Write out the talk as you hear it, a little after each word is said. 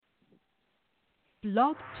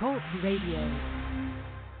Blog Talk Radio.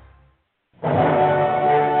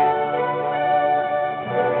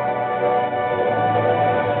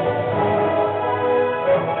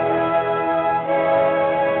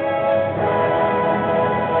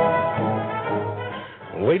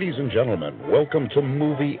 Ladies and gentlemen, welcome to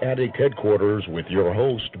Movie Addict Headquarters with your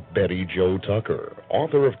host, Betty Jo Tucker,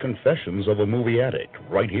 author of Confessions of a Movie Addict,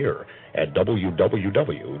 right here at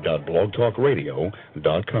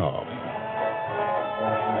www.blogtalkradio.com.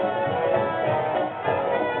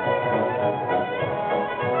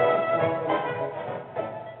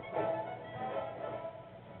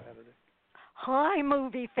 Hi,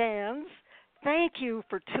 movie fans. Thank you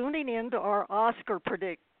for tuning in to our Oscar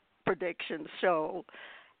prediction show.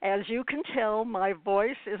 As you can tell, my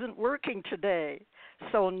voice isn't working today,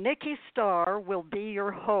 so Nikki Starr will be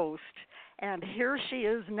your host, and here she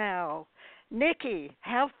is now. Nikki,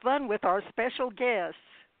 have fun with our special guests.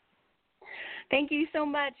 Thank you so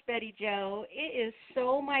much, Betty Jo. It is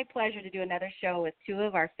so my pleasure to do another show with two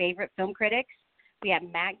of our favorite film critics. We have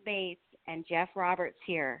Mack and Geoff Roberts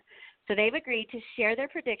here. So they've agreed to share their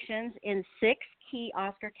predictions in 6 key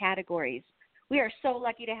Oscar categories. We are so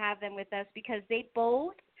lucky to have them with us because they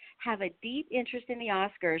both have a deep interest in the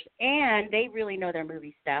Oscars, and they really know their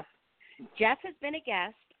movie stuff. Geoff has been a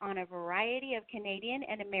guest on a variety of Canadian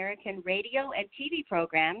and American radio and TV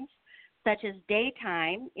programs, such as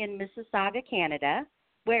Daytime in Mississauga, Canada,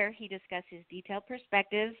 where he discusses detailed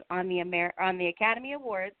perspectives on the Academy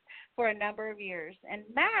Awards for a number of years. And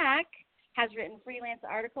Mack has written freelance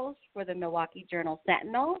articles for the Milwaukee Journal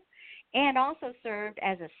Sentinel and also served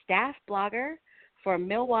as a staff blogger for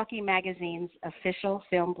Milwaukee Magazine's official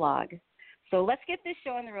film blog. So let's get this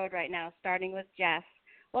show on the road right now, starting with Geoff.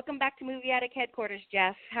 Welcome back to Movie Addict Headquarters,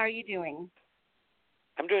 Geoff. How are you doing?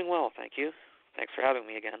 I'm doing well, thank you. Thanks for having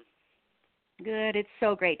me again. Good. It's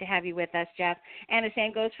so great to have you with us, Geoff. And the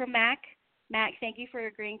same goes for Mack. Mack, thank you for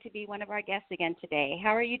agreeing to be one of our guests again today.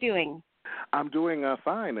 How are you doing? I'm doing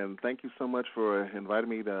fine, and thank you so much for inviting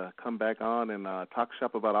me to come back on and talk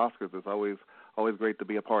shop about Oscars. It's always great to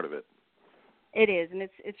be a part of it. It is, and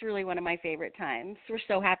it's really one of my favorite times. We're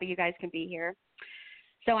so happy you guys can be here.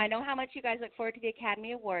 So I know how much you guys look forward to the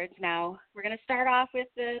Academy Awards. Now, we're going to start off with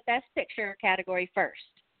the Best Picture category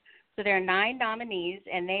first. So there are 9 nominees,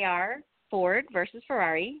 and they are Ford versus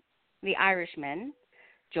Ferrari, The Irishman,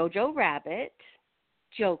 Jojo Rabbit,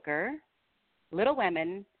 Joker, Little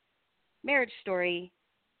Women, Marriage Story,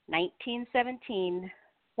 1917,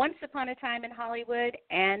 Once Upon a Time in Hollywood,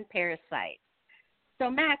 and Parasite. So,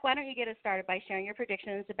 Mack, why don't you get us started by sharing your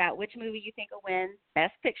predictions about which movie you think will win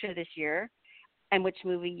Best Picture this year and which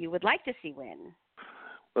movie you would like to see win?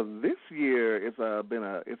 Well, this year it's a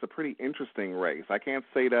pretty interesting race. I can't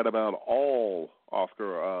say that about all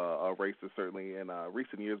Oscar races, certainly in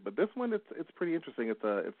recent years, but this one it's pretty interesting. It's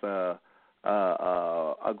a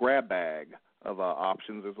grab bag of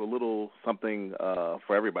options. There's a little something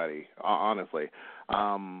for everybody, honestly.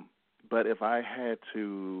 But if I had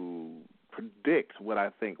to predict what I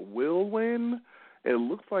think will win, it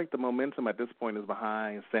looks like the momentum at this point is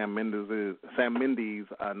behind Sam Mendes'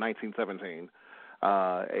 1917,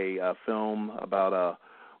 a film about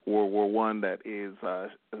World War I that is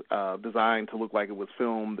designed to look like it was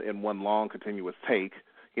filmed in one long continuous take.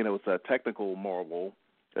 You know, it's a technical marvel,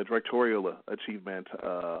 a directorial achievement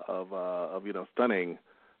of stunning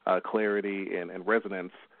clarity and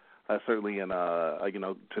resonance. Certainly in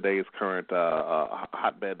today's current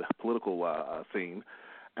hotbed political scene,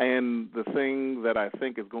 and the thing that I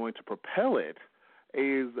think is going to propel it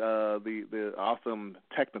is the awesome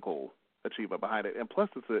technical achievement behind it, and plus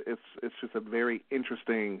it's just a very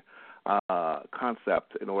interesting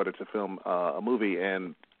concept in order to film a movie,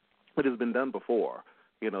 and it has been done before.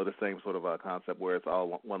 You know, the same sort of concept where it's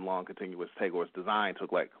all one long continuous take, or it's designed to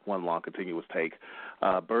look like one long continuous take.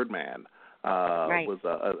 Birdman. Right. Was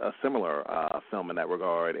a similar film in that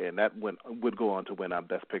regard, and that would go on to win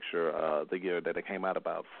Best Picture the year that it came out,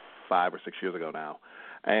 about 5 or 6 years ago now.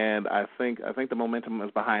 And I think the momentum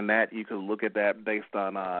is behind that. You could look at that based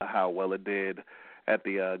on how well it did at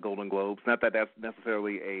the Golden Globes. Not that that's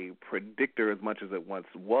necessarily a predictor as much as it once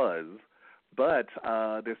was, but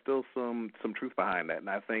there's still some truth behind that, and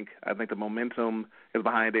I think the momentum is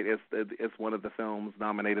behind it. It's one of the films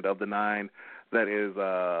nominated of the 9 that is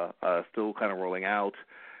still kind of rolling out.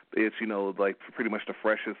 It's like pretty much the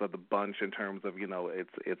freshest of the bunch in terms of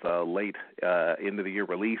it's a late end of the year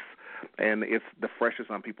release, and it's the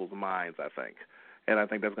freshest on people's minds, I think. And I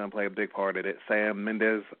think that's going to play a big part in it. Sam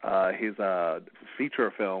Mendes, his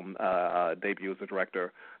feature film debut as a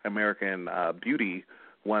director, American Beauty,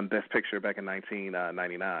 won Best Picture back in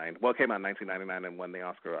 1999. Well, it came out in 1999 and won the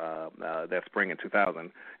Oscar that spring in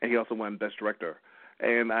 2000. And he also won Best Director.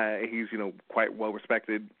 And he's, quite well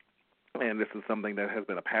respected. And this is something that has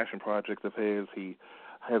been a passion project of his. He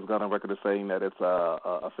has gone on record as saying that it's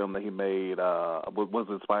a film that he made was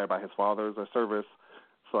inspired by his father's service.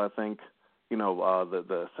 So I think,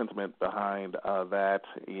 the sentiment behind that,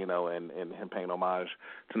 and him paying homage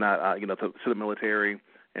to not, to the military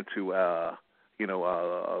and to,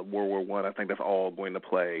 World War I think that's all going to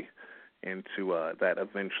play into that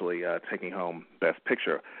eventually taking home Best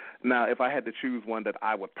Picture. Now, if I had to choose one that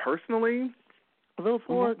I would personally vote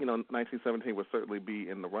for, 1917 would certainly be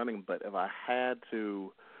in the running. But if I had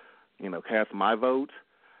to, cast my vote,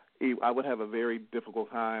 I would have a very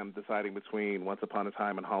difficult time deciding between Once Upon a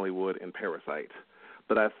Time in Hollywood and Parasite.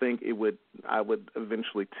 But I think I would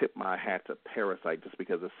eventually tip my hat to Parasite just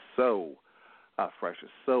because it's so fresh,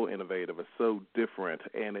 it's so innovative, it's so different,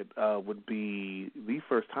 and it would be the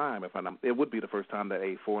first time, it would be the first time that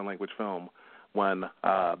a foreign language film won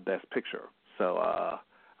Best Picture. So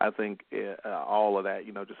I think all of that,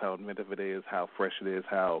 just how inventive it is, how fresh it is,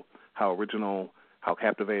 how original, how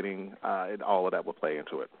captivating, all of that will play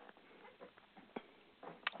into it.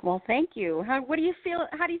 Well, thank you. What do you feel?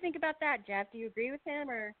 How do you think about that, Geoff? Do you agree with him,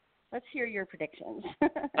 or let's hear your predictions?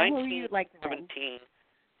 Who you'd like to win? 1917.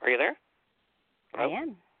 Are you there? Hello? I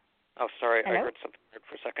am. Oh, sorry. Hello? I heard something weird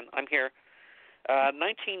for a second. I'm here.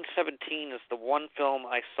 1917 is the one film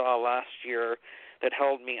I saw last year that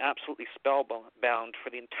held me absolutely spellbound for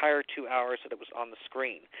the entire 2 hours that it was on the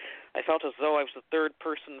screen. I felt as though I was the third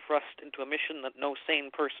person thrust into a mission that no sane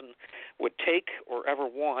person would take or ever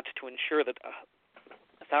want to ensure that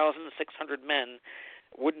 1,600 men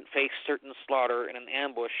wouldn't face certain slaughter in an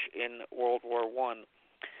ambush in World War I.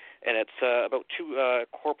 And it's about two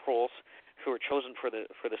corporals who are chosen for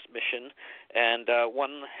this mission, and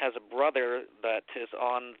one has a brother that is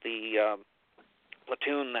on the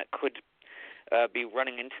platoon that could be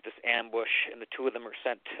running into this ambush, and the two of them are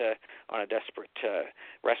sent on a desperate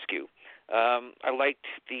rescue. I liked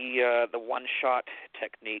the one-shot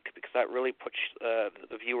technique because that really puts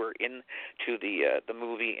the viewer into the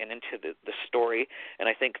movie and into the story, and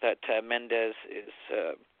I think that Mendes is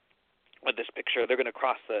with this picture, they're going to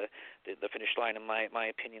cross the finish line, in my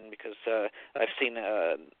opinion, because I've seen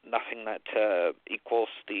nothing that equals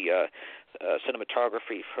the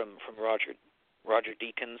cinematography from Roger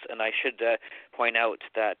Deakins. And I should point out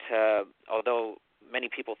that although many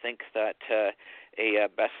people think that a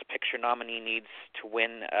Best Picture nominee needs to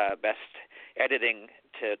win Best Editing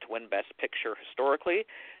to win Best Picture historically,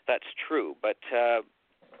 that's true. But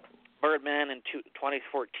Birdman in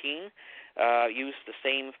 2014 used the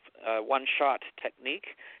same one-shot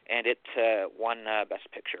technique, and it won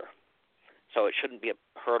Best Picture. So it shouldn't be a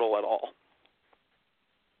hurdle at all.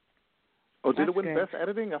 Oh, did it win Best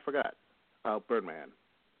Editing? I forgot. Birdman.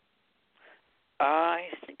 I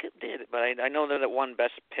think it did, but I know that it won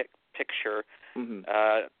Best Picture. Mm-hmm.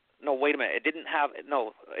 No, wait a minute. It didn't have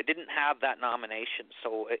that nomination,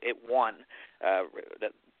 so it won.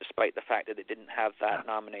 Despite the fact that it didn't have that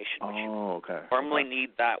nomination, which you normally need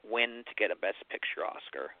that win to get a Best Picture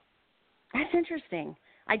Oscar. That's interesting.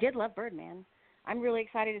 I did love Birdman. I'm really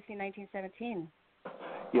excited to see 1917.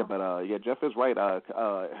 Yeah, but Geoff is right.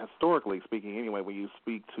 Historically speaking, anyway, when you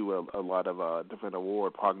speak to a lot of different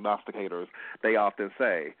award prognosticators, they often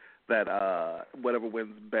say that whatever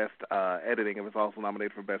wins Best Editing, if it's also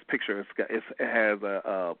nominated for Best Picture, it has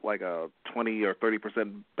a 20 or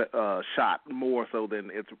 30% shot more so than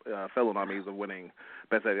its fellow nominees of winning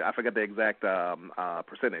Best Editing. I forget the exact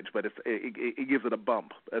percentage, but it gives it a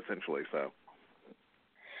bump essentially. So.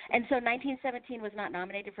 And so 1917 was not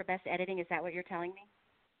nominated for Best Editing. Is that what you're telling me?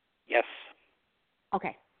 Yes.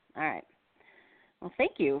 Okay. All right. Well,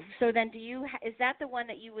 thank you. So then is that the one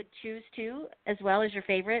that you would choose to as well as your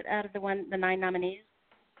favorite out of the 9 nominees?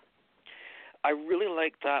 I really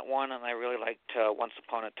liked that one, and I really liked Once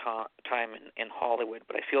Upon a Time in Hollywood,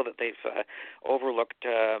 but I feel that they've overlooked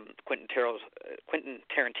Quentin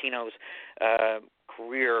Tarantino's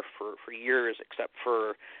career for years, except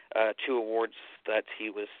for 2 awards that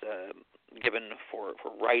he was given for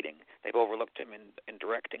writing. They've overlooked him in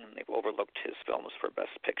directing, and they've overlooked his films for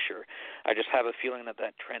Best Picture. I just have a feeling that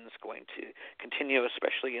trend's going to continue,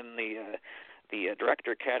 especially in the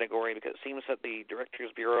director category, because it seems that the Directors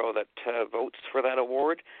Bureau that votes for that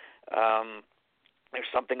award, there's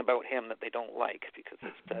something about him that they don't like, because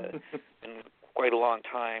it's been quite a long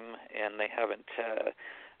time, and they haven't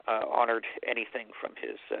honored anything from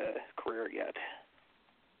his career yet.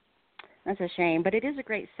 That's a shame, but it is a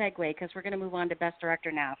great segue because we're going to move on to Best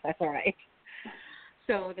Director now, if that's all right.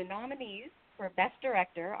 So the nominees for Best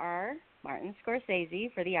Director are Martin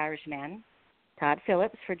Scorsese for The Irishman, Todd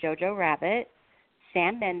Phillips for Jojo Rabbit,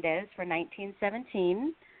 Sam Mendes for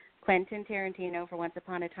 1917, Quentin Tarantino for Once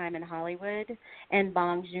Upon a Time in Hollywood, and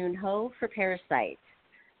Bong Joon-ho for Parasite.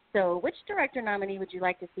 So which director nominee would you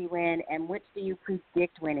like to see win, and which do you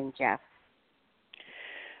predict winning, Geoff?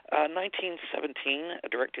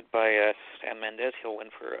 1917, directed by Sam Mendes. He'll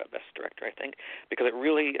win for Best Director, I think, because it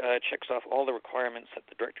really checks off all the requirements that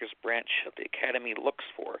the director's branch of the Academy looks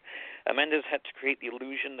for. Mendes had to create the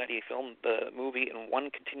illusion that he filmed the movie in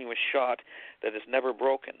one continuous shot that is never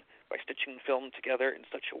broken, by stitching film together in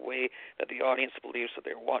such a way that the audience believes that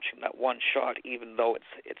they're watching that one shot, even though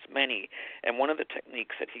it's many. And one of the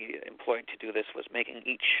techniques that he employed to do this was making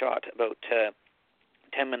each shot about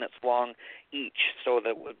 10 minutes long each, so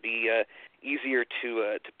that it would be easier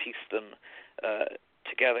to piece them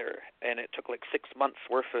together. And it took like 6 months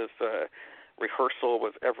worth of rehearsal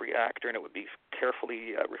with every actor, and it would be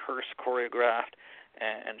carefully rehearsed, choreographed,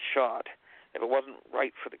 and shot. If it wasn't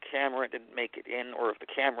right for the camera, it didn't make it in, or if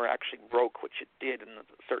the camera actually broke, which it did in a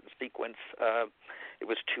certain sequence, it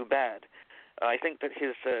was too bad. I think that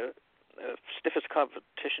his stiffest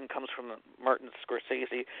competition comes from Martin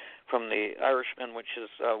Scorsese from The Irishman, which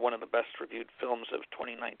is one of the best reviewed films of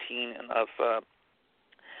 2019 and of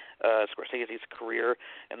Scorsese's career,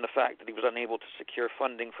 and the fact that he was unable to secure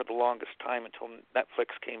funding for the longest time until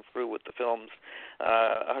Netflix came through with the film's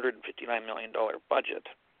 $159 million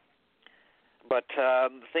budget. But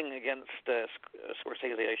the thing against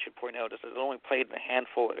Scorsese, I should point out, is that it only played in a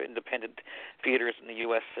handful of independent theaters in the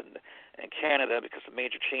U.S. and Canada because the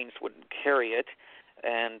major chains wouldn't carry it,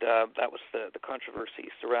 and that was the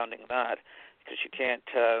controversy surrounding that, because you can't,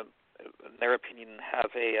 in their opinion,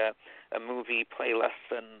 have a movie play less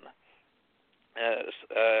than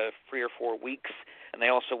 3 or 4 weeks, and they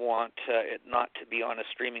also want it not to be on a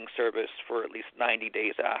streaming service for at least 90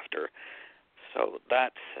 days after. So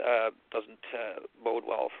that doesn't bode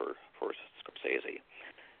well for Scorsese.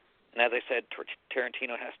 And as I said,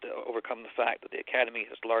 Tarantino has to overcome the fact that the Academy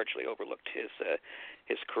has largely overlooked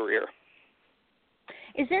his career.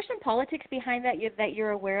 Is there some politics behind that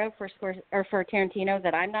you're aware of for Tarantino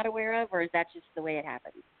that I'm not aware of, or is that just the way it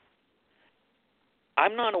happens?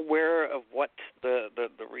 I'm not aware of what the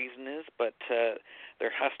reason is, but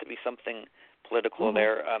there has to be something political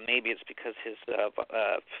there. Maybe it's because his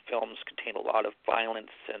films contain a lot of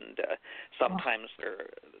violence, and sometimes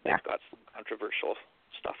they've got some controversial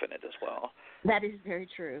stuff in it as well. That is very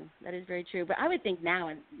true. But I would think now,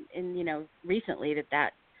 and recently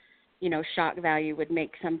that shock value would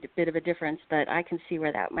make some bit of a difference. But I can see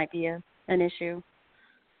where that might be an issue.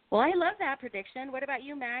 Well, I love that prediction. What about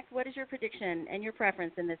you, Mack? What is your prediction and your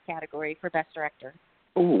preference in this category for Best Director?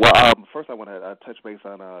 Well, first I want to touch base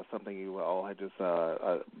on something you all had just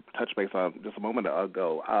touched base on just a moment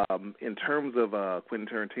ago. In terms of Quentin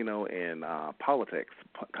Tarantino and politics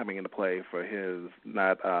coming into play for his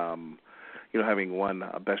not, having won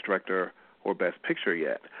Best Director or Best Picture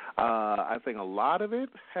yet, I think a lot of it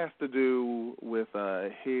has to do with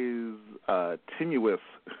his tenuous,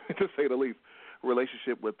 to say the least,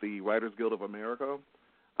 relationship with the Writers Guild of America.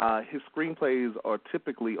 His screenplays are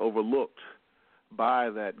typically overlooked by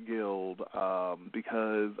that guild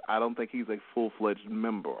because I don't think he's a full-fledged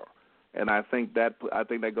member, and I think that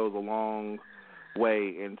goes a long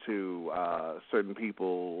way into certain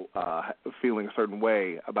people feeling a certain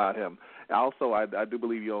way about him. Also, I do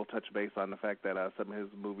believe you'll touch base on the fact that some of his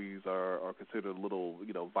movies are considered a little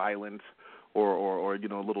violent or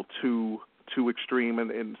a little too extreme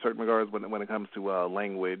in certain regards when it comes to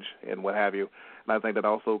language and what have you. And I think that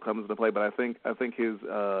also comes into play. But I think his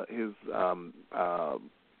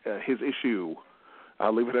issue,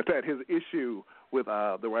 I'll leave it at that, his issue with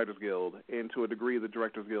the Writers Guild, and to a degree the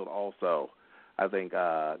Directors Guild also, I think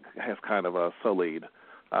has kind of sullied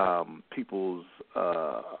people's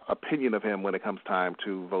opinion of him when it comes time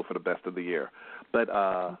to vote for the Best of the Year. But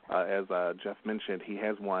as Geoff mentioned, he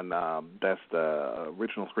has won Best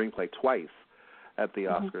Original Screenplay twice at the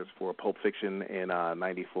Oscars for Pulp Fiction in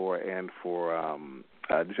 '94 and for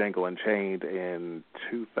Django Unchained in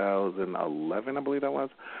 2011, I believe that was.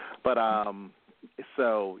 But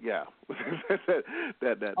so yeah,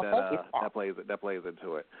 that plays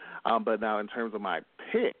into it. But now in terms of my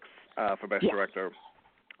picks for Best Director,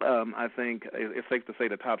 I think it's safe to say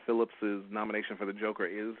that Todd Phillips' nomination for the Joker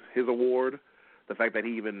is his award. The fact that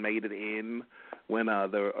he even made it in when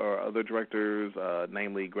there are other directors,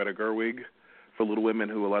 namely Greta Gerwig for Little Women,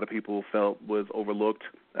 who a lot of people felt was overlooked.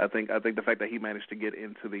 I think the fact that he managed to get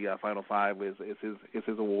into the final five is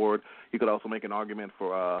his award. You could also make an argument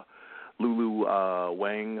for Lulu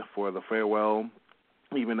Wang for The Farewell.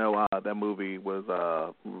 even though that movie was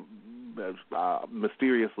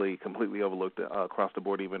mysteriously completely overlooked across the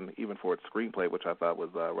board, even for its screenplay, which I thought was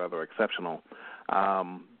rather exceptional.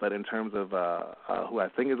 But in terms of who I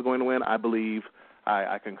think is going to win, I believe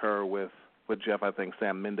I concur with Geoff. I think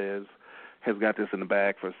Sam Mendes has got this in the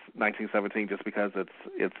bag for 1917, just because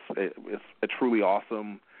it's a truly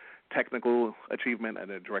awesome technical achievement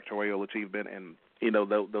and a directorial achievement, and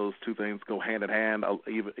those two things go hand in hand,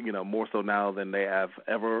 even more so now than they have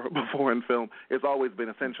ever before in film. It's always been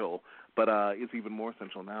essential, but it's even more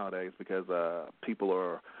essential nowadays because people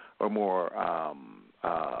are more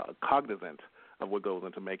cognizant of what goes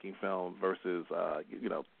into making film versus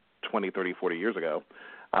 20, 30, 40 years ago.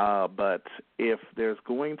 But if there's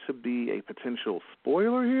going to be a potential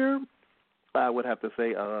spoiler here, I would have to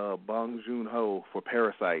say Bong Joon-ho for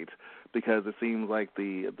Parasite, because it seems like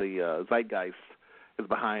the zeitgeist is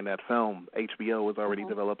behind that film. HBO is already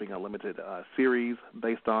developing a limited series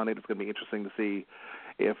based on it. It's going to be interesting to see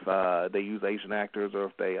if they use Asian actors or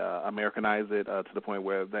if they Americanize it to the point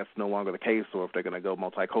where that's no longer the case, or if they're going to go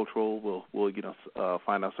multicultural. We'll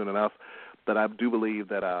find out soon enough. But I do believe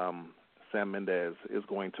that Sam Mendes is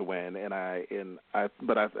going to win,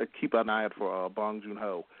 but I keep an eye out for Bong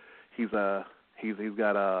Joon-ho. He's got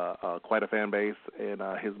quite a fan base, and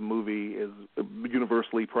his movie is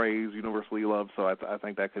universally praised, universally loved. So I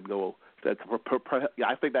think that could go.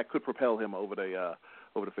 I think that could propel him over the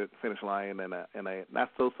finish line, and not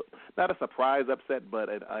a surprise upset, but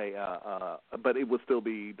it would still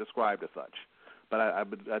be described as such. But I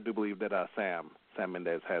do believe that Sam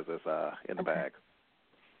Mendes has this in the bag.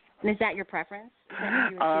 And is that your preference?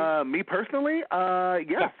 Me personally,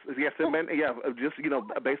 yes. Just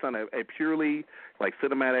based on a purely like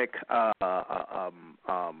cinematic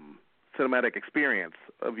experience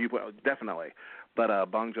of viewpoint, definitely.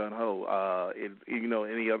 But Bong Joon-ho,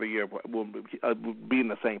 any other year will be in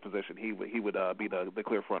the same position. He would be the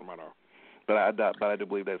clear front runner. But I do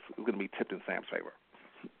believe that's going to be tipped in Sam's favor.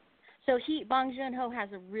 So Bong Joon-ho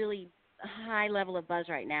has a really high level of buzz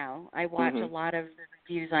right now. I watch a lot of the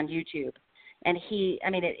reviews on YouTube, and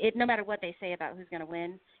no matter what they say about who's going to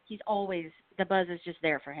win, he's always, the buzz is just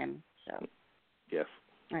there for him. So yes,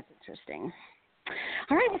 that's interesting.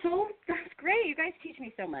 All right, so that's great. You guys teach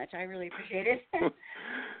me so much. I really appreciate it.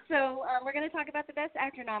 So we're going to talk about the Best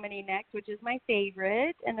Actor nominee next, which is my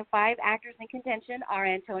favorite. And the 5 actors in contention are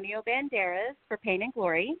Antonio Banderas for Pain and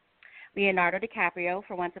Glory, Leonardo DiCaprio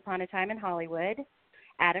for Once Upon a Time in Hollywood,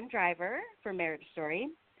 Adam Driver for Marriage Story,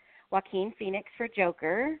 Joaquin Phoenix for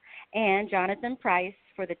Joker, and Jonathan Pryce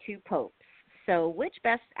for The Two Popes. So which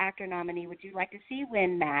Best Actor nominee would you like to see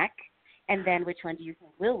win, Mack? And then which one do you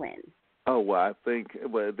think will win? Oh, well, I think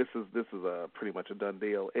this is pretty much a done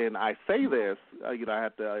deal. And I say this, I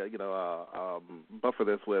have to buffer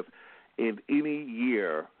this with, in any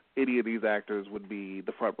year, any of these actors would be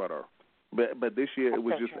the front runner. But this year it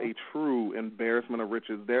was just a true embarrassment of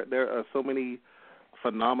riches. There are so many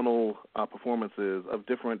phenomenal performances of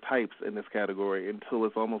different types in this category until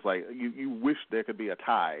it's almost like you wish there could be a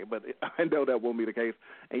tie, but I know that won't be the case.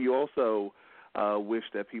 And you also wish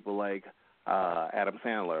that people like Adam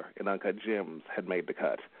Sandler in Uncut Gems had made the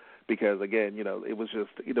cut, because again, it was just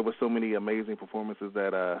there were so many amazing performances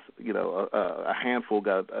that a handful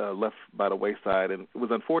got left by the wayside, and it was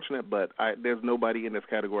unfortunate. But there's nobody in this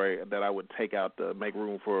category that I would take out to make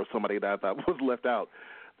room for somebody that I thought was left out.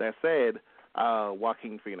 That said,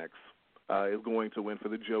 Joaquin Phoenix is going to win for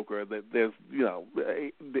the Joker. That there's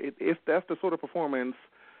that's the sort of performance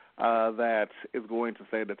that is going to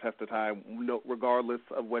stand the test of time, regardless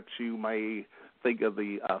of what you may think of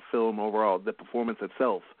the film overall. The performance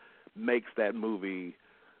itself makes that movie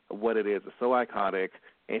what it is. It's so iconic,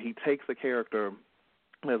 and he takes a character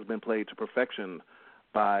that has been played to perfection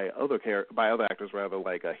by other actors,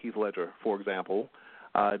 like Heath Ledger, for example,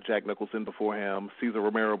 Jack Nicholson before him, Cesar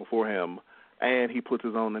Romero before him, and he puts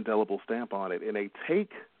his own indelible stamp on it. And they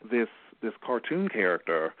take this cartoon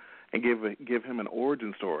character and give him an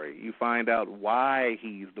origin story. You find out why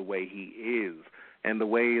he's the way he is, and the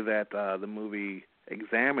way that the movie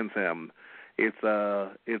examines him. It's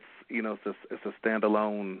a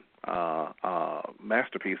standalone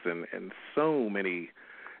masterpiece in so many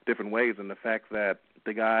different ways. And the fact that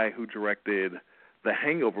the guy who directed the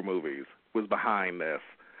Hangover movies was behind this,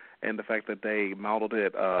 and the fact that they modeled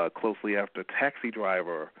it closely after Taxi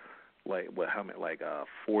Driver,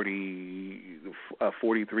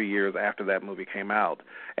 43 years after that movie came out,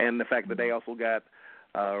 and the fact that they also got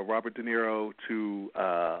Robert De Niro to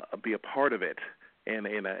be a part of it in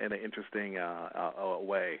an interesting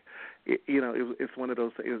way. It's one of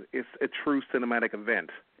those. It's a true cinematic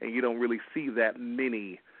event, and you don't really see that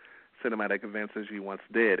many cinematic events as you once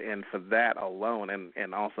did. And for that alone,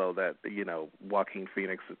 and also that, Joaquin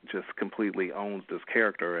Phoenix just completely owns this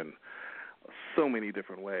character in so many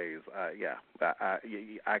different ways.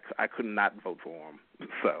 I could not vote for him.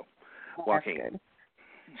 So, Joaquin. That's good.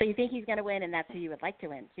 So you think he's going to win, and that's who you would like to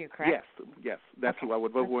win, too, correct? Yes. That's who I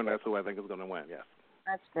would vote for, and that's who I think is going to win, yes.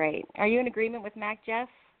 That's great. Are you in agreement with Mack, Geoff?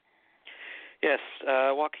 Yes,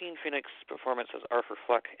 Joaquin Phoenix's performance as Arthur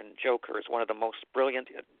Fleck in Joker is one of the most brilliant,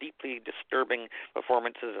 deeply disturbing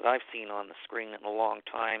performances that I've seen on the screen in a long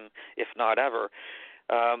time, if not ever.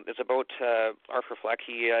 It's about Arthur Fleck.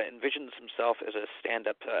 He envisions himself as a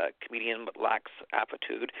stand-up comedian but lacks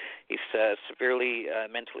aptitude. He's severely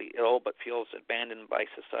mentally ill but feels abandoned by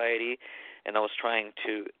society and those trying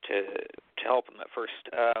to help him at first.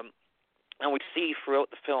 And we see throughout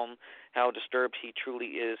the film how disturbed he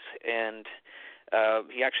truly is, and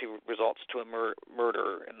he actually results to a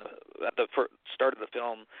murder at the start of the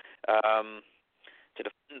film to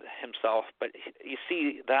defend himself. But you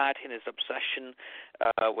see that in his obsession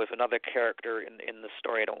with another character in the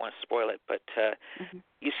story. I don't want to spoil it, but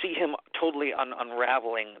you see him totally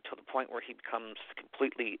unraveling to the point where he becomes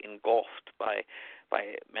completely engulfed by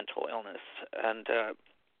mental illness. And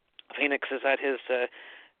Phoenix is at his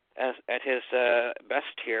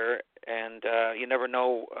best here, and you never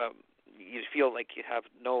know. You feel like you have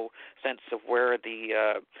no sense of where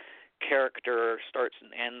the character starts and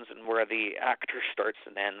ends, and where the actor starts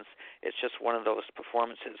and ends. It's just one of those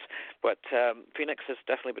performances. But Phoenix has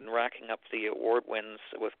definitely been racking up the award wins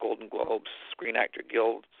with Golden Globes, Screen Actor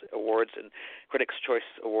Guild Awards, and Critics' Choice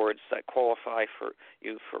Awards that qualify for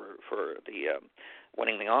you for the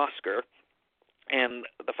winning the Oscar. And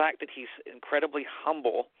the fact that he's incredibly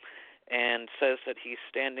humble and says that he's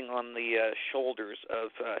standing on the shoulders of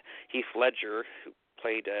Heath Ledger, who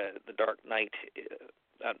played the Dark Knight,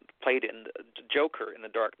 played in the Joker in The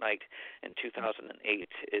Dark Knight in 2008,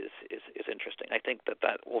 is interesting. I think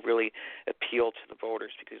that will really appeal to the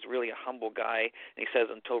voters because he's really a humble guy, and he says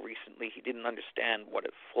until recently he didn't understand what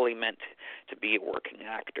it fully meant to be a working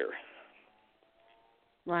actor.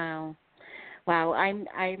 Wow,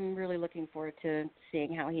 I'm really looking forward to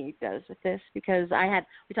seeing how he does with this because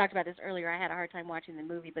we talked about this earlier. I had a hard time watching the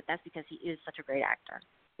movie, but that's because he is such a great actor.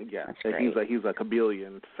 Yeah, he's a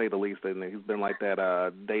chameleon to say the least, and he's been like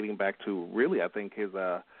that dating back to really I think his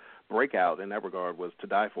breakout in that regard was To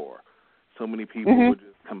Die For. So many people were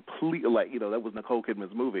just completely that was Nicole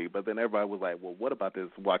Kidman's movie, but then everybody was like, well, what about this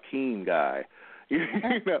Joaquin guy?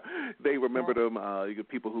 They remembered him.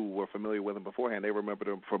 People who were familiar with him beforehand, they remembered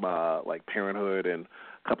him from like Parenthood and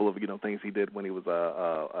a couple of things he did when he was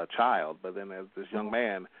a child. But then as this young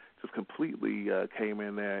man, just completely came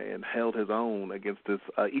in there and held his own against this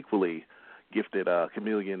equally gifted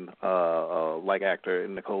chameleon like actor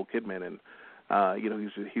in Nicole Kidman, and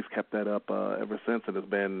he's kept that up ever since,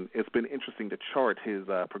 and it's been interesting to chart his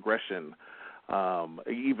progression.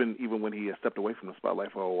 Even when he stepped away from the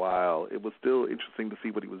spotlight for a while, it was still interesting to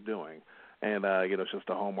see what he was doing, and it's just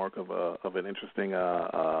a hallmark of an interesting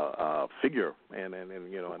figure and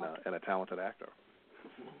a talented actor.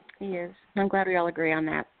 He is. I'm glad we all agree on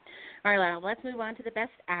that. All right, let's move on to the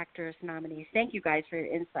Best Actress nominees. Thank you guys for your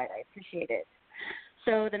insight. I appreciate it.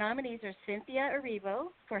 So the nominees are Cynthia Erivo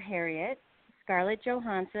for Harriet, Scarlett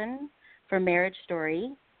Johansson for Marriage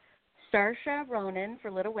Story, Saoirse Ronan for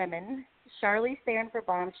Little Women, Charlize Theron for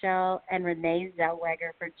Bombshell, and Renee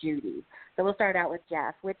Zellweger for Judy. So we'll start out with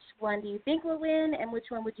Geoff. Which one do you think will win, and which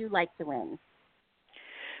one would you like to win?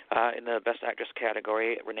 In the Best Actress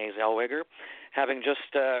category, Renee Zellweger, having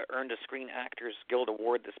just earned a Screen Actors Guild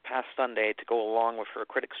Award this past Sunday to go along with her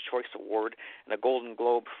Critics' Choice Award and a Golden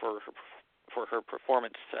Globe for her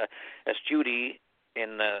performance as Judy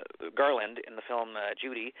in Garland in the film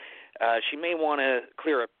Judy, she may want to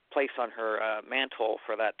clear a place on her mantle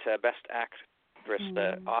for that Best Actress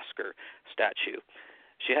Oscar statue.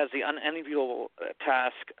 She has the unenviable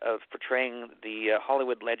task of portraying the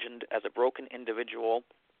Hollywood legend as a broken individual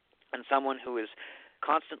and someone who is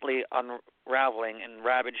constantly unraveling and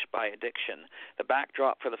ravaged by addiction. The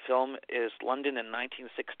backdrop for the film is London in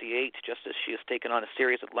 1968, just as she has taken on a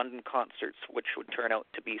series of London concerts, which would turn out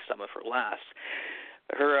to be some of her last.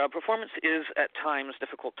 Her performance is at times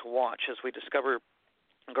difficult to watch, as we discover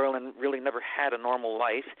Garland really never had a normal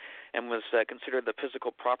life and was considered the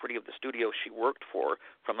physical property of the studio she worked for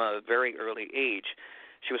from a very early age.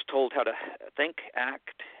 She was told how to think,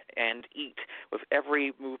 act, and eat, with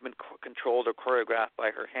every movement controlled or choreographed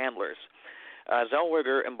by her handlers.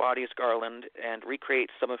 Zellweger embodies Garland and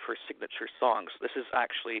recreates some of her signature songs. This is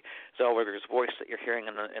actually Zellweger's voice that you're hearing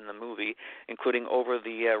in the movie, including Over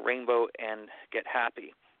the Rainbow and Get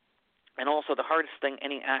Happy. And also the hardest thing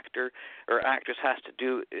any actor or actress has to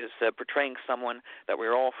do is portraying someone that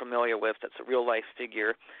we're all familiar with, that's a real-life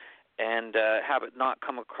figure, and have it not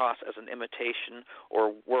come across as an imitation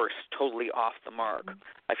or worse, totally off the mark.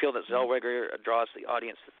 I feel that Zellweger draws the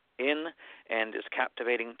audience in and is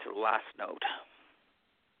captivating to the last note.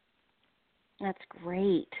 That's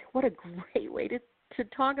great. What a great way to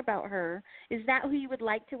talk about her. Is that who you would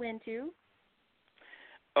like to win too?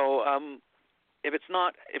 Oh, if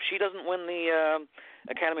she doesn't win the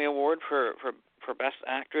Academy Award for Best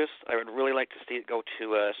Actress, I would really like to see it go to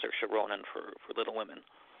Saoirse Ronan for Little Women.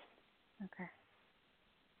 Okay.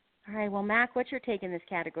 All right. Well, Mack, what's your take in this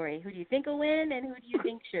category? Who do you think will win, and who do you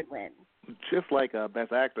think should win? Just like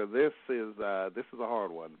Best Actor, this is a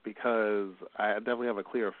hard one because I definitely have a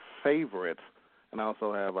clear favorite, and I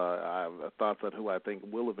also have thoughts on who I think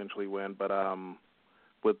will eventually win. But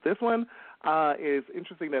with this one, it's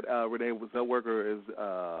interesting that Renee Zellweger is,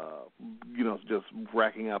 just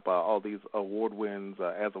racking up all these award wins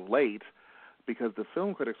as of late, because the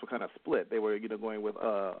film critics were kind of split. They were, going with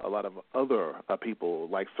a lot of other people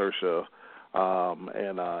like Saoirse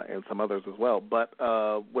and some others as well. But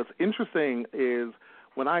what's interesting is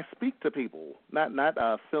when I speak to people, not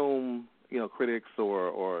film critics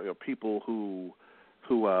or people who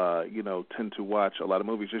tend to watch a lot of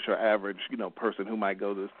movies, just your average person who might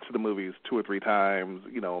go to the movies 2 or 3 times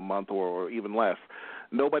a month or even less.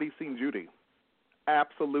 Nobody's seen Judy.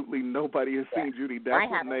 Absolutely nobody has seen Judy. That's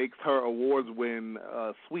what makes her awards win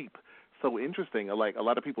sweep so interesting. Like, a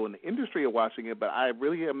lot of people in the industry are watching it, but I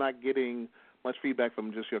really am not getting much feedback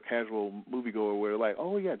from just your casual moviegoer where like,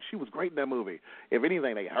 oh yeah, she was great in that movie. If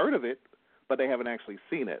anything, they heard of it, but they haven't actually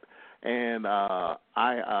seen it. And I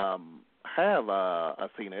have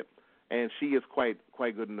seen it, and she is quite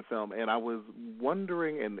good in the film. And I was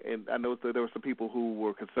wondering, and I know that there were some people who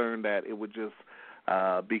were concerned that it would just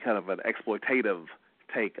be kind of an exploitative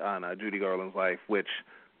take on Judy Garland's life, which,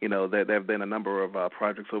 there have been a number of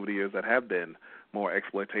projects over the years that have been more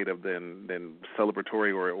exploitative than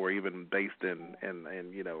celebratory or even based in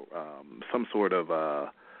some sort of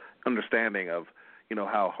understanding of,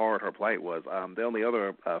 how hard her plight was. The only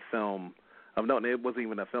other film of note, and it wasn't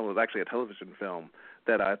even a film, it was actually a television film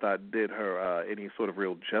that I thought did her any sort of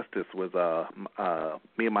real justice was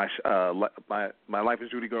Me and My Life is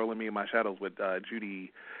Judy Garland, Me and My Shadows with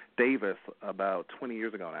Judy Davis about 20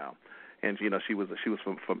 years ago now. And she was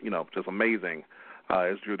from just amazing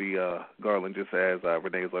as Judy Garland, just as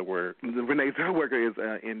Renee Zellweger is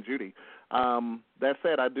in Judy. That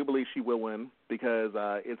said, I do believe she will win because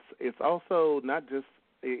it's also not just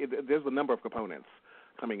there's a number of components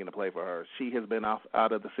coming into play for her. She has been out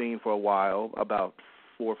of the scene for a while, about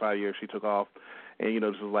 4 or 5 years she took off, and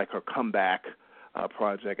this is like her comeback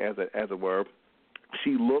project, as it were.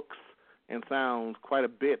 She looks and sounds quite a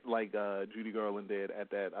bit like Judy Garland did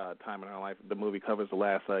at that time in her life. The movie covers the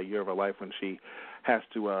last year of her life when she has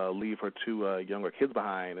to leave her 2 younger kids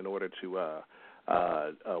behind in order to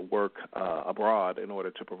work abroad in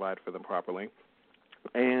order to provide for them properly.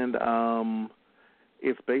 And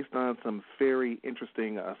it's based on some very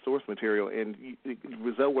interesting source material, and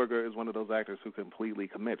Zellweger is one of those actors who completely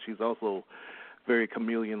commits. She's also very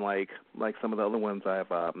chameleon-like some of the other ones I've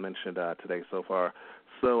mentioned today so far.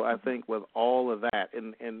 So I think with all of that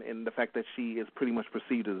and the fact that she is pretty much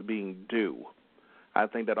perceived as being due, I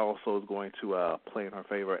think that also is going to play in her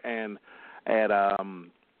favor. And at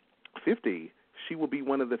 50, she will be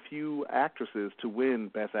one of the few actresses to win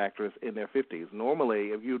Best Actress in their 50s. Normally,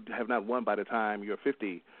 if you have not won by the time you're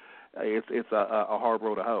 50, it's a hard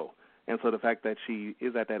road to hoe. And so the fact that she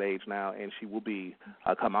is at that age now and she will be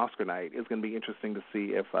come Oscar night, it's going to be interesting to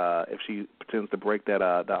see if she pretends to break that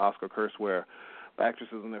the Oscar curse where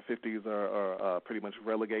actresses in their 50s are pretty much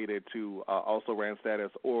relegated to also ran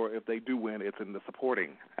status, or if they do win, it's in the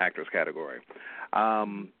supporting actress category.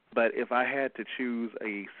 But if I had to choose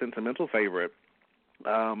a sentimental favorite,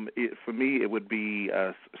 for me it would be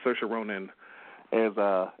Saoirse Ronan as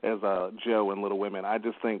Jo in Little Women. I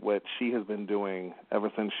just think what she has been doing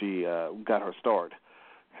ever since she got her start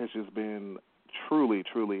has just been truly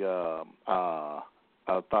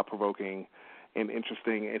thought-provoking and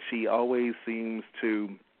interesting, and she always seems to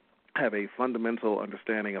have a fundamental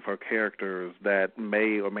understanding of her characters that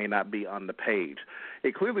may or may not be on the page.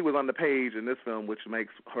 It clearly was on the page in this film, which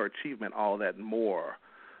makes her achievement all that more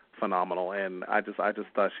phenomenal, and I just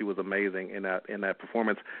thought she was amazing in that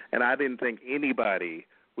performance, and I didn't think anybody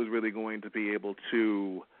was really going to be able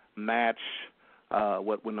to match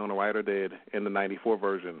what Winona Ryder did in the '94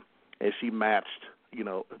 version, and she matched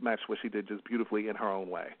what she did just beautifully in her own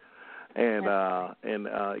way. And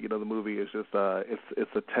the movie is just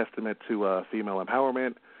it's a testament to female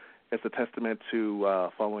empowerment It's a testament to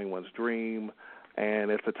following one's dream,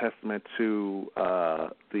 and it's a testament to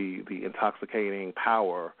the intoxicating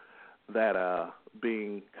power that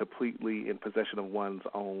being completely in possession of one's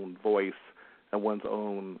own voice and one's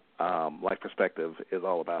own life perspective is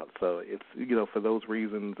all about. So it's, for those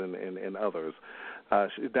reasons and others,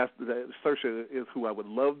 Saoirse is who I would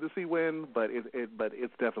love to see win, but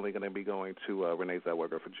it's definitely going to be going to Renee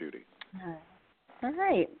Zellweger for Judy. All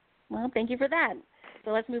right. Well, thank you for that.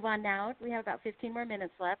 So let's move on now. We have about 15 more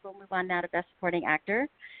minutes left. We'll move on now to Best Supporting Actor.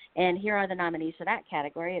 And here are the nominees for that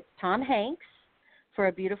category. It's Tom Hanks for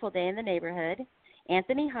A Beautiful Day in the Neighborhood,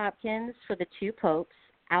 Anthony Hopkins for The Two Popes,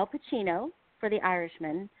 Al Pacino for The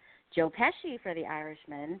Irishman, Joe Pesci for The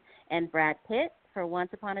Irishman, and Brad Pitt for Once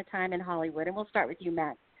Upon a Time in Hollywood. And we'll start with you,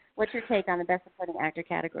 Matt. What's your take on the Best Supporting Actor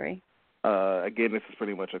category? Again, this is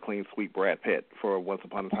pretty much a clean sweep Brad Pitt for Once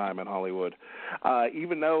Upon a Time in Hollywood.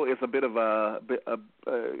 Even though it's a bit of a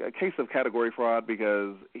case of category fraud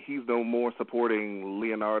because he's no more supporting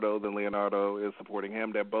Leonardo than Leonardo is supporting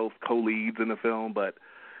him. They're both co-leads in the film, but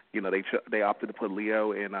they opted to put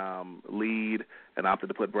Leo in lead and opted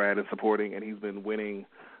to put Brad in supporting, and he's been winning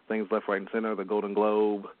things left, right, and center, the Golden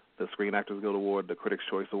Globe, the Screen Actors Guild Award, the Critics'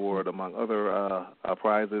 Choice Award, among other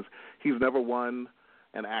prizes. He's never won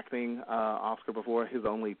an acting Oscar before. His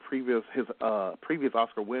previous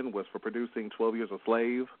Oscar win was for producing 12 Years a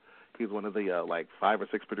Slave. He's one of the 5 or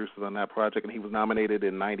 6 producers on that project, and he was nominated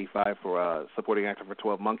in '95 for supporting actor for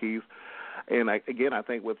 12 Monkeys. And I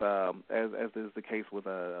think with as is the case with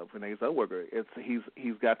Renee Zellweger,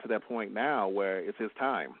 he's got to that point now where it's his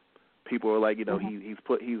time. People are like, he's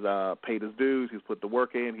paid his dues, he's put the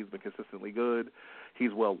work in, he's been consistently good,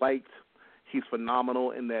 he's well liked. He's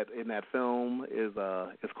phenomenal in that film. Is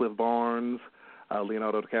Cliff Barnes,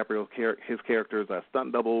 Leonardo DiCaprio's his character is a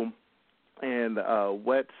stunt double, and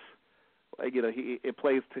it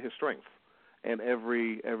plays to his strengths in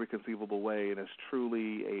every conceivable way, and it's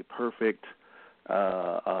truly a perfect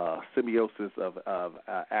symbiosis of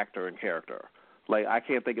actor and character. Like, I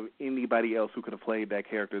can't think of anybody else who could have played that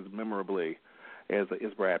character as memorably as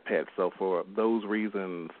Brad Pitt. So for those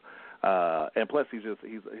reasons. And plus, he's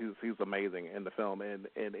amazing in the film, and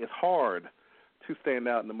it's hard to stand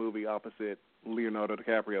out in the movie opposite Leonardo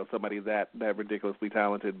DiCaprio, somebody that ridiculously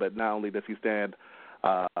talented. But not only does he stand,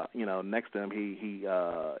 next to him, he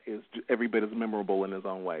is every bit as memorable in his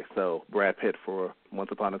own way. So Brad Pitt for Once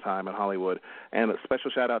Upon a Time in Hollywood, and a special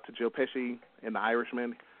shout out to Joe Pesci in The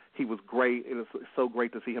Irishman. He was great. It was so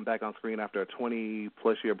great to see him back on screen after a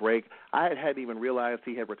 20-plus year break. I hadn't even realized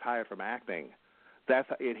he had retired from acting.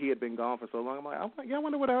 He had been gone for so long. I'm like, I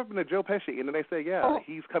wonder what happened to Joe Pesci. And then they say,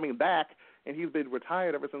 he's coming back, and he's been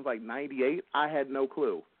retired ever since '98. I had no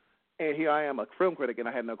clue. And here I am, a film critic, and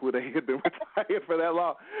I had no clue that he had been retired for that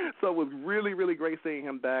long. So it was really, really great seeing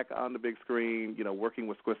him back on the big screen, working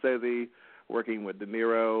with Scorsese, working with De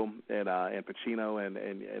Niro and Pacino and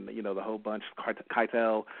the whole bunch,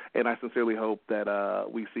 Keitel. And I sincerely hope that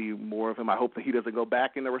we see more of him. I hope that he doesn't go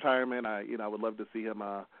back into retirement. I would love to see him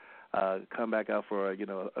come back out for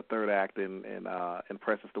a third act and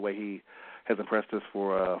impress us the way he has impressed us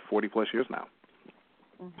for 40+ years now.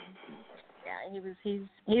 Mm-hmm. Yeah,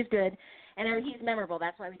 he's good, and he's memorable.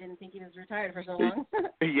 That's why we didn't think he was retired for so long.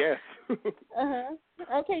 Yes.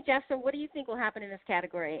 Okay, Geoff. So what do you think will happen in this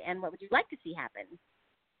category, and what would you like to see happen?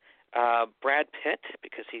 Brad Pitt,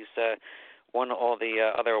 because he's won all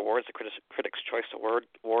the other awards, the Critics' Choice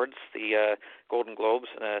Awards, the Golden Globes,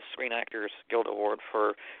 and the Screen Actors Guild Award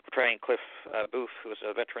for portraying Cliff Booth, who is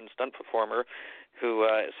a veteran stunt performer who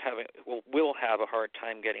will have a hard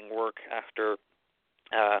time getting work after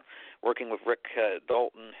working with Rick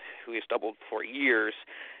Dalton, who he's doubled for years,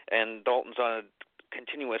 and Dalton's on a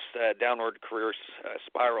continuous downward career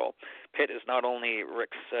spiral. Pitt is not only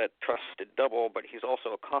Rick's trusted double, but he's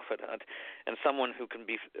also a confidant and someone who can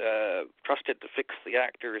be trusted to fix the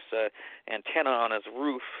actor's antenna on his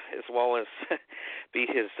roof, as well as be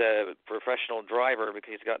his professional driver,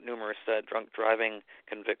 because he's got numerous drunk driving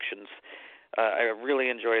convictions. I really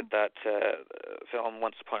enjoyed that film,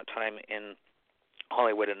 Once Upon a Time in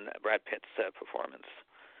Hollywood, and Brad Pitt's performance.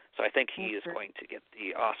 So I think he is going to get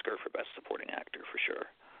the Oscar for Best Supporting Actor for sure.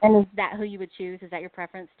 And is that who you would choose? Is that your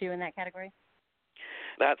preference too in that category?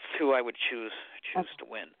 That's who I would choose to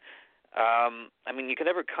win. You can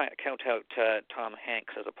never count out Tom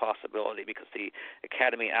Hanks as a possibility because the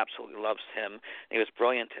Academy absolutely loves him. He was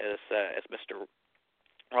brilliant as Mr.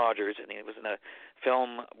 Rogers, and he was in a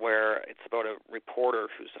film where it's about a reporter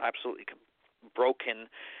who's absolutely broken,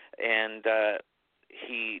 and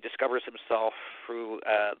he discovers himself through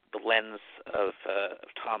the lens of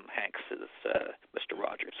Tom Hanks' Mr.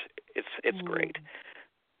 Rogers. It's great.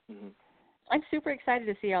 Mm-hmm. I'm super excited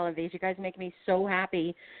to see all of these. You guys make me so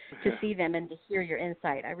happy to see them and to hear your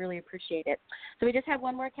insight. I really appreciate it. So we just have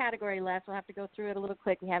one more category left. We'll have to go through it a little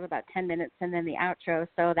quick. We have about 10 minutes and then the outro.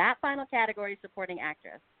 So that final category is supporting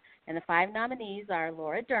actress. And the 5 nominees are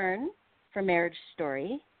Laura Dern for Marriage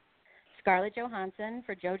Story, Scarlett Johansson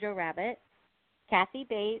for Jojo Rabbit, Kathy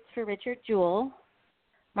Bates for Richard Jewell,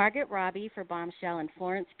 Margaret Robbie for Bombshell, and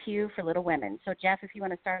Florence Pugh for Little Women. So, Geoff, if you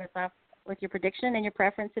want to start us off with your prediction and your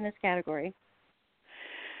preference in this category.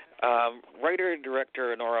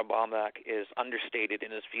 Writer-director Nora Baumbach is understated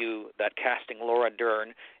in his view that casting Laura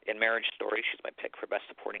Dern in Marriage Story, she's my pick for Best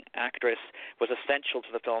Supporting Actress, was essential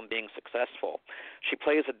to the film being successful. She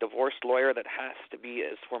plays a divorced lawyer that has to be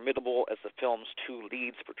as formidable as the film's 2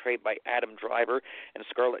 leads, portrayed by Adam Driver and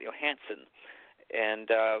Scarlett Johansson. And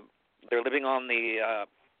they're living on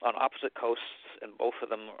opposite coasts, and both of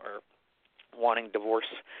them are wanting divorce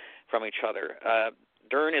from each other.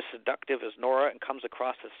 Dern is seductive as Nora and comes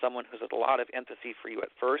across as someone who has a lot of empathy for you at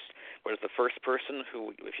first, whereas the first person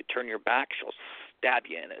who, if you turn your back, she'll stab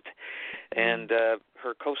you in it. And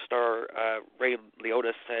her co-star, Ray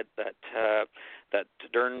Liotta, said that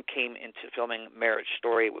Dern came into filming Marriage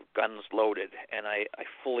Story with guns loaded, and I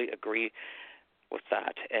fully agree with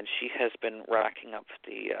that. And she has been racking up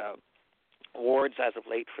the awards as of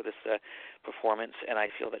late for this performance, and I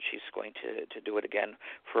feel that she's going to do it again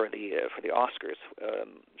for the Oscars.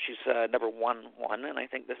 She's never won one, and I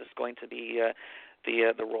think this is going to be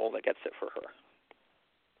the role that gets it for her.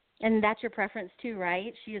 And that's your preference too,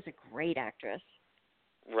 right? She is a great actress.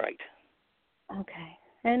 Right. Okay.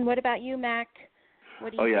 And what about you, Mack?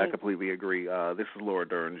 What do you think? I completely agree. This is Laura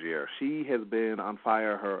Dern's year. She has been on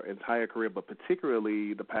fire her entire career, but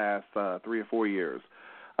particularly the past 3 or 4 years.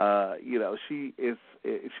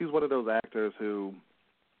 She's one of those actors who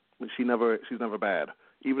she's never bad.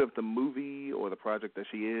 Even if the movie or the project that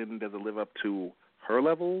she's in doesn't live up to her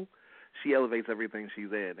level, she elevates everything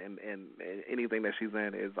she's in, and anything that she's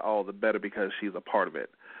in is all the better because she's a part of it.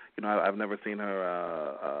 I've never seen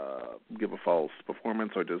her give a false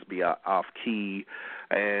performance or just be off key,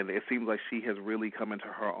 and it seems like she has really come into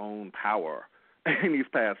her own power in these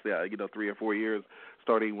past 3 or 4 years.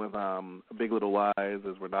 Starting with Big Little Lies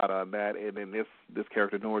as Renata on that, and then this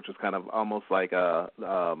character Nora just kind of almost like a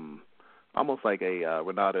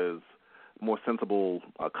Renata's more sensible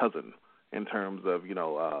cousin in terms of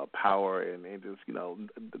power and just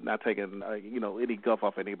not taking any guff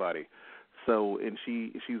off anybody. So and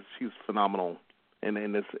she's phenomenal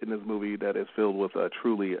in this movie that is filled with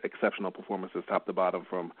truly exceptional performances top to bottom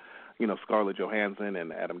from Scarlett Johansson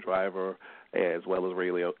and Adam Driver, as well as Ray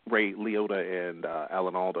Liotta and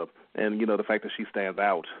Alan Alda. And the fact that she stands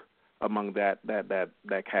out among that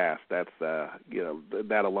cast, that's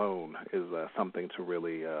that alone is something to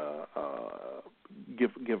really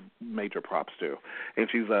give major props to. And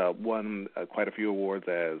she's won quite a few awards,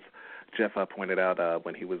 as Geoff pointed out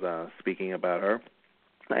when he was speaking about her.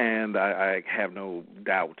 And I have no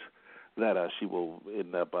doubt that she will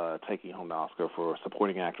end up taking home the Oscar for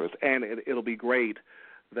supporting actress. And it'll be great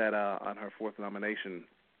that on her 4th nomination,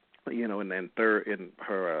 and then third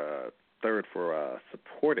for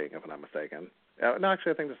supporting, if I'm not mistaken. No,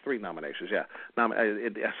 actually, I think there's 3 nominations. Yeah,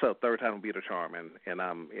 so third time will be the charm, and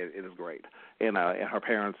it is great. And her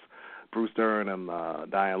parents, Bruce Dern and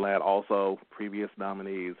Diane Ladd, also previous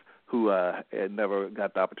nominees who had never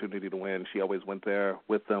got the opportunity to win. She always went there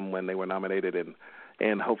with them when they were nominated,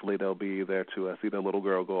 and hopefully they'll be there to see their little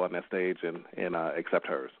girl go on that stage and accept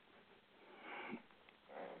hers.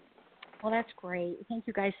 Well, that's great. Thank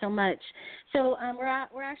you guys so much. So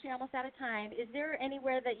we're actually almost out of time. Is there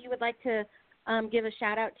anywhere that you would like to give a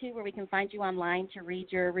shout out to where we can find you online to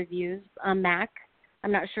read your reviews, Mack?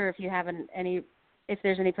 I'm not sure if you have if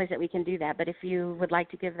there's any place that we can do that, but if you would like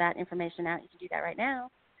to give that information out, you can do that right now.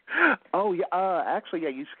 Oh, yeah. Actually, yeah,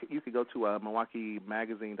 you could go to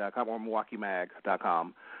MilwaukeeMagazine.com or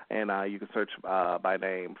MilwaukeeMag.com, and you can search by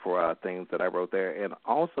name for things that I wrote there. And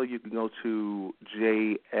also you can go to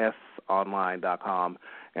jsonline.com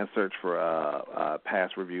and search for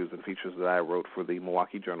past reviews and features that I wrote for the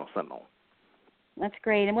Milwaukee Journal Sentinel. That's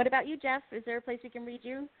great. And what about you, Geoff? Is there a place we can read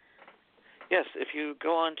you? Yes, if you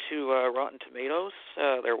go on to Rotten Tomatoes,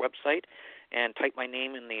 their website, and type my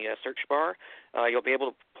name in the search bar, you'll be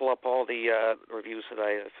able to pull up all the reviews that I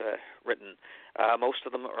have written. Most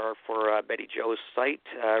of them are for Betty Jo's site,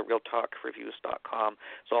 realtalkreviews.com,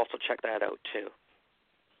 so also check that out too.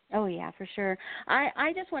 Oh, yeah, for sure.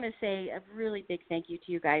 I just want to say a really big thank you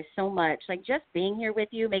to you guys so much. Like, just being here with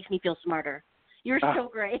you makes me feel smarter. You're so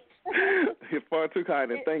great. You're far too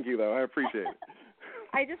kind, and thank you, though. I appreciate it.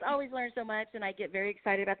 I just always learn so much, and I get very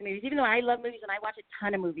excited about the movies, even though I love movies and I watch a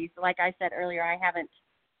ton of movies. So like I said earlier, I haven't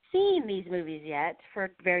seen these movies yet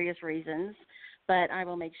for various reasons, but I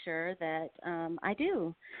will make sure that I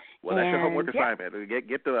do. Well, that's your homework assignment.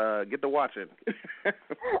 Get to watching.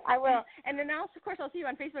 I will. And then also, of course, I'll see you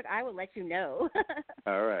on Facebook. I will let you know.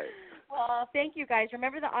 All right. Well, thank you, guys.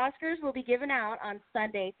 Remember, the Oscars will be given out on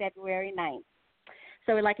Sunday, February 9th.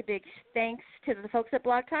 So we'd like a big thanks to the folks at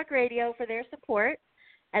Blog Talk Radio for their support,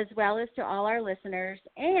 as well as to all our listeners,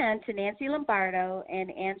 and to Nancy Lombardo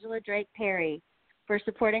and Angela Drake Perry for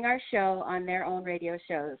supporting our show on their own radio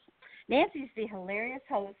shows. Nancy's the hilarious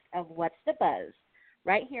host of What's the Buzz,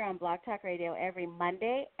 right here on Blog Talk Radio every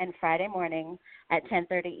Monday and Friday morning at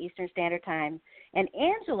 10:30 Eastern Standard Time. And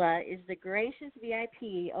Angela is the gracious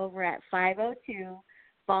VIP over at 502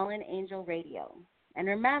 Fallen Angel Radio. And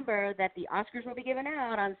remember that the Oscars will be given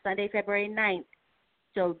out on Sunday, February 9th,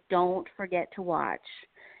 so don't forget to watch.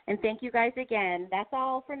 And thank you guys again. That's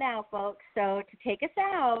all for now, folks. So to take us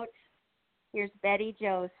out, here's Betty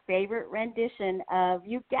Jo's favorite rendition of,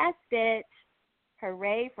 you guessed it,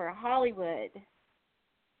 Hooray for Hollywood.